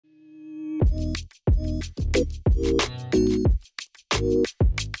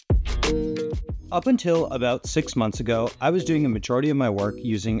Up until about 6 months ago, I was doing a majority of my work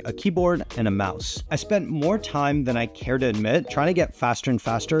using a keyboard and a mouse. I spent more time than I care to admit trying to get faster and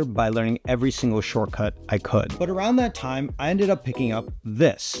faster by learning every single shortcut I could. But around that time, I ended up picking up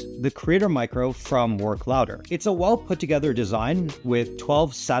this, the Creator Micro from Work Louder. It's a well put together design with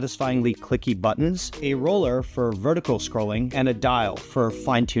 12 satisfyingly clicky buttons, a roller for vertical scrolling, and a dial for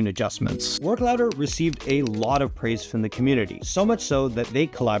fine-tuned adjustments. Work Louder received a lot of praise from the community, so much so that they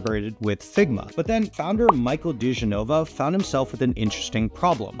collaborated with Figma. But then founder Michael DeGenova found himself with an interesting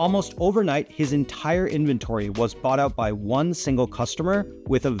problem. Almost overnight, his entire inventory was bought out by one single customer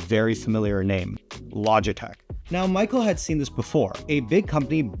with a very familiar name, Logitech. Now, Michael had seen this before. A big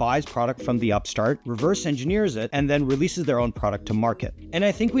company buys product from the upstart, reverse engineers it, and then releases their own product to market. And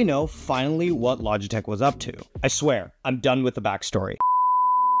I think we know finally what Logitech was up to. I swear, I'm done with the backstory.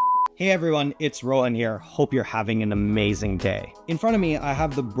 Hey everyone, it's Rohan here. Hope you're having an amazing day. In front of me, I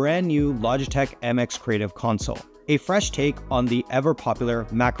have the brand new Logitech MX Creative Console, a fresh take on the ever-popular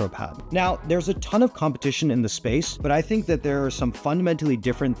macropad. Now, there's a ton of competition in the space, but I think that there are some fundamentally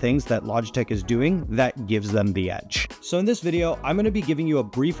different things that Logitech is doing that gives them the edge. So in this video, I'm going to be giving you a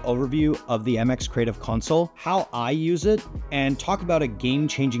brief overview of the MX Creative Console, how I use it, and talk about a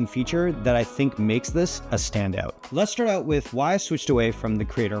game-changing feature that I think makes this a standout. Let's start out with why I switched away from the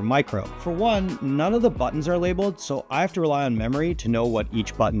Creator Micro. For one, none of the buttons are labeled, so I have to rely on memory to know what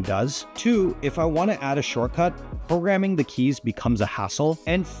each button does. Two, if I want to add a shortcut, programming the keys becomes a hassle.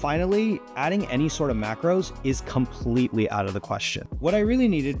 And finally, adding any sort of macros is completely out of the question. What I really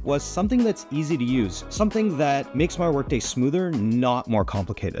needed was something that's easy to use, something that makes my workday smoother, not more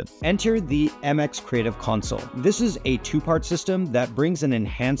complicated. Enter the MX Creative Console. This is a two-part system that brings an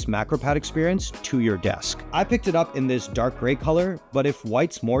enhanced macropad experience to your desk. I picked it up in this dark gray color, but if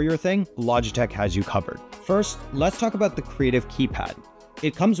white's more your thing, Logitech has you covered. First, let's talk about the Creative Keypad.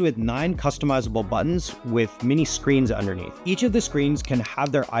 It comes with 9 customizable buttons with mini screens underneath. Each of the screens can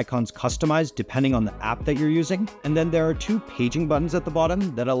have their icons customized depending on the app that you're using. And then there are 2 paging buttons at the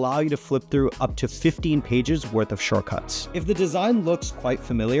bottom that allow you to flip through up to 15 pages worth of shortcuts. If the design looks quite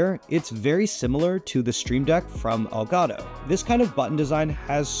familiar, it's very similar to the Stream Deck from Elgato. This kind of button design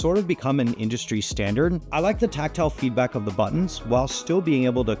has sort of become an industry standard. I like the tactile feedback of the buttons while still being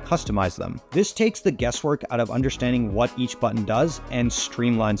able to customize them. This takes the guesswork out of understanding what each button does and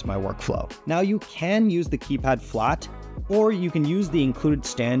streamlines my workflow. Now, you can use the keypad flat, or you can use the included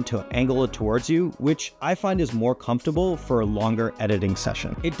stand to angle it towards you, which I find is more comfortable for a longer editing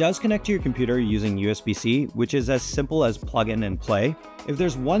session. It does connect to your computer using USB-C, which is as simple as plug in and play. If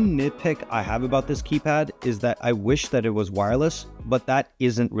there's one nitpick I have about this keypad is that I wish that it was wireless, but that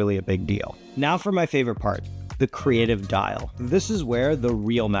isn't really a big deal. Now for my favorite part, the creative dial. This is where the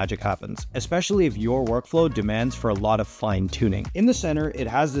real magic happens, especially if your workflow demands for a lot of fine tuning. In the center, it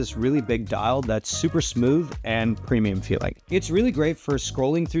has this really big dial that's super smooth and premium feeling. It's really great for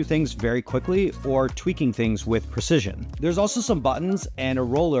scrolling through things very quickly or tweaking things with precision. There's also some buttons and a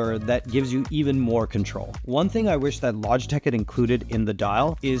roller that gives you even more control. One thing I wish that Logitech had included in the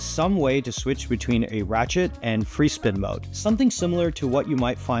dial is some way to switch between a ratchet and free spin mode, something similar to what you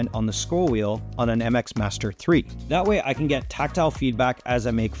might find on the scroll wheel on an MX Master 3. That way I can get tactile feedback as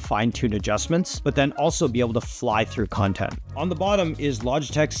I make fine-tuned adjustments, but then also be able to fly through content. On the bottom is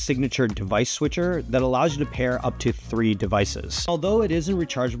Logitech's signature device switcher that allows you to pair up to 3 devices. Although it isn't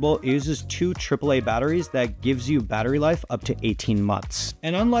rechargeable, it uses 2 AAA batteries that gives you battery life up to 18 months.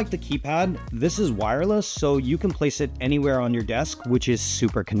 And unlike the keypad, this is wireless, so you can place it anywhere on your desk, which is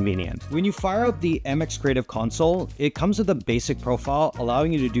super convenient. When you fire up the MX Creative Console, it comes with a basic profile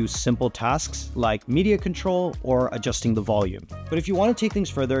allowing you to do simple tasks like media control or adjusting the volume. But if you want to take things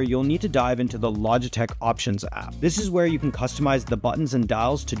further, you'll need to dive into the Logitech Options app. This is where you can customize the buttons and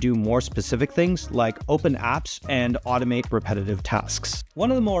dials to do more specific things like open apps and automate repetitive tasks. One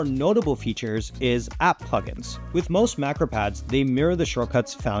of the more notable features is app plugins. With most macropads, they mirror the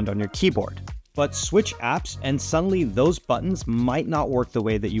shortcuts found on your keyboard. But switch apps and suddenly those buttons might not work the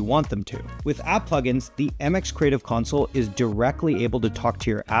way that you want them to. With app plugins, the MX Creative Console is directly able to talk to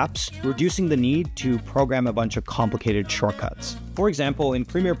your apps, reducing the need to program a bunch of complicated shortcuts. For example, in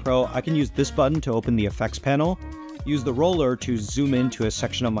Premiere Pro, I can use this button to open the effects panel, use the roller to zoom into a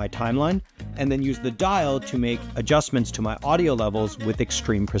section of my timeline, and then use the dial to make adjustments to my audio levels with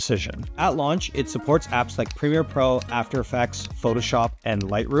extreme precision. At launch, it supports apps like Premiere Pro, After Effects, Photoshop, and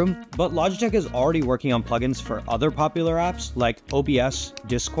Lightroom, but Logitech is already working on plugins for other popular apps like OBS,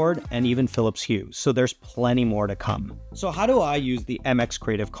 Discord, and even Philips Hue, so there's plenty more to come. So how do I use the MX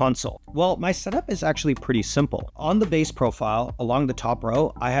Creative Console? Well, my setup is actually pretty simple. On the base profile, along the top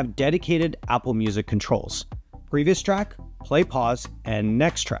row, I have dedicated Apple Music controls: previous track, play pause, and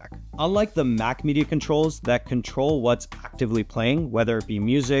next track. Unlike the Mac media controls that control what's actively playing, whether it be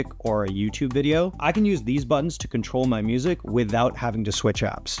music or a YouTube video, I can use these buttons to control my music without having to switch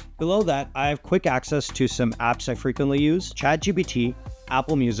apps. Below that, I have quick access to some apps I frequently use: ChatGPT,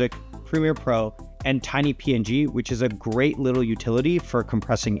 Apple Music, Premiere Pro, and Tiny PNG, which is a great little utility for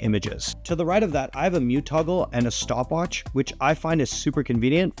compressing images. To the right of that, I have a mute toggle and a stopwatch, which I find is super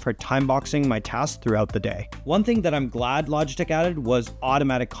convenient for time boxing my tasks throughout the day. One thing that I'm glad Logitech added was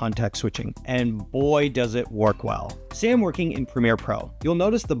automatic context switching, and boy does it work well. Say I'm working in Premiere Pro. You'll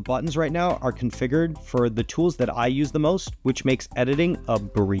notice the buttons right now are configured for the tools that I use the most, which makes editing a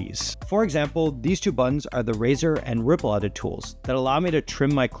breeze. For example, these two buttons are the razor and ripple edit tools that allow me to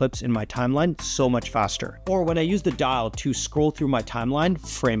trim my clips in my timeline so much faster, or when I use the dial to scroll through my timeline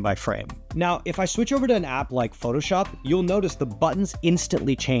frame by frame. Now, if I switch over to an app like Photoshop, you'll notice the buttons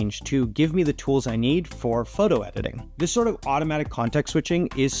instantly change to give me the tools I need for photo editing. This sort of automatic context switching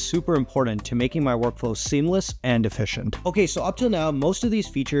is super important to making my workflow seamless and efficient. Okay, so up till now, most of these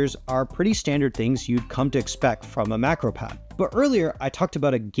features are pretty standard things you'd come to expect from a macropad. But earlier, I talked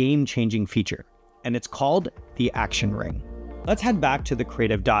about a game-changing feature, and it's called the action ring. Let's head back to the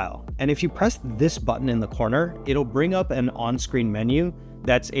Creative Dial, and if you press this button in the corner, it'll bring up an on-screen menu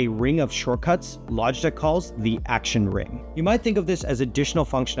that's a ring of shortcuts Logitech calls the action ring. You might think of this as additional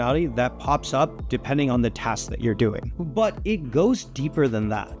functionality that pops up depending on the task that you're doing, but it goes deeper than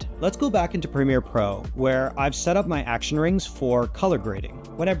that. Let's go back into Premiere Pro, where I've set up my action rings for color grading.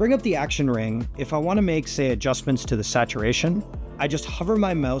 When I bring up the action ring, if I want to make, say, adjustments to the saturation, I just hover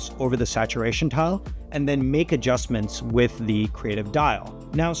my mouse over the saturation tile and then make adjustments with the Creative Dial.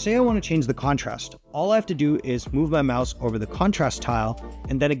 Now, say I want to change the contrast. All I have to do is move my mouse over the contrast tile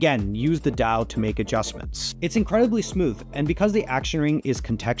and then again use the dial to make adjustments. It's incredibly smooth, and because the action ring is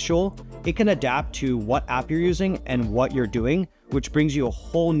contextual, it can adapt to what app you're using and what you're doing, which brings you a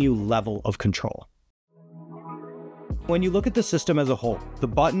whole new level of control. When you look at the system as a whole, the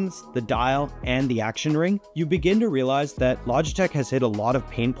buttons, the dial, and the action ring, you begin to realize that Logitech has hit a lot of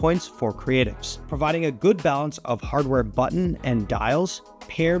pain points for creatives, providing a good balance of hardware button and dials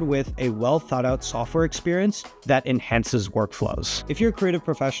paired with a well thought out software experience that enhances workflows. If you're a creative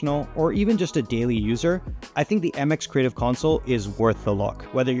professional or even just a daily user, I think the MX Creative Console is worth the look.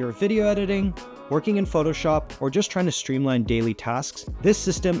 Whether you're video editing, working in Photoshop, or just trying to streamline daily tasks, this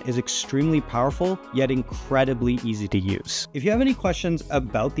system is extremely powerful, yet incredibly easy to use. If you have any questions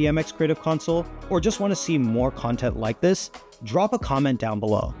about the MX Creative Console, or just want to see more content like this, drop a comment down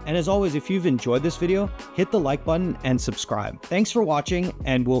below. And as always, if you've enjoyed this video, hit the like button and subscribe. Thanks for watching,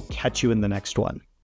 and we'll catch you in the next one.